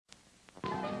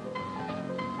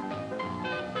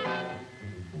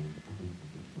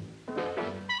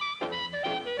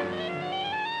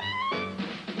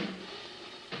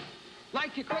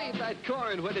if you crave that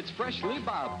corn when it's freshly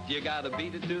bobbed, you gotta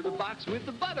beat it to the box with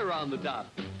the butter on the top.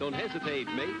 Don't hesitate,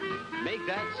 mate. Make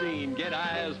that scene. Get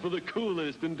eyes for the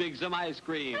coolest and dig some ice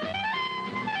cream.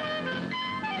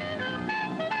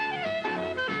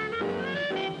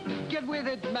 Get with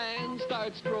it, man.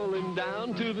 Start strolling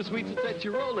down to the sweets that set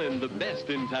you rolling, the best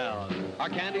in town. Our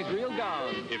candy's real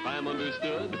gone, if I'm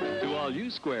understood. To all you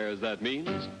squares, that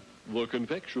means the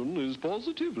confection is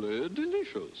positively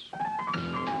delicious.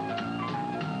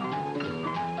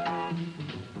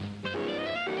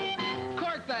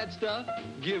 Cork that stuff.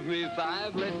 Give me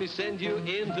 5. Let me send you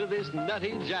into this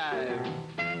nutty jive.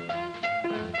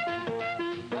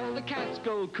 The cats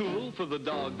go cool for the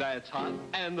dog that's hot,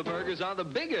 and the burgers are the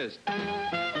biggest.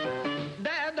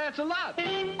 Dad, that's a lot.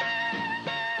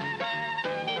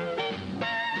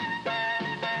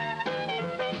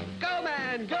 Go,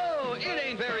 man, go. It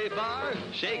ain't very far.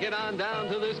 Shake it on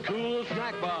down to this cool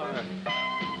snack bar.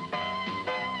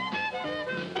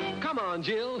 Come on,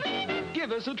 Jill.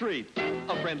 Give us a treat.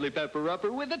 A friendly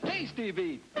pepper-upper with a tasty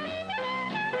beat.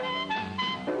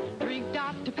 Drink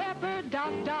Dr. Pepper,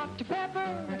 Dr.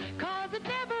 Pepper, 'cause it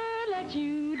never lets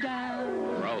you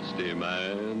down. Frosty,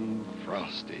 man,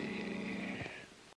 frosty.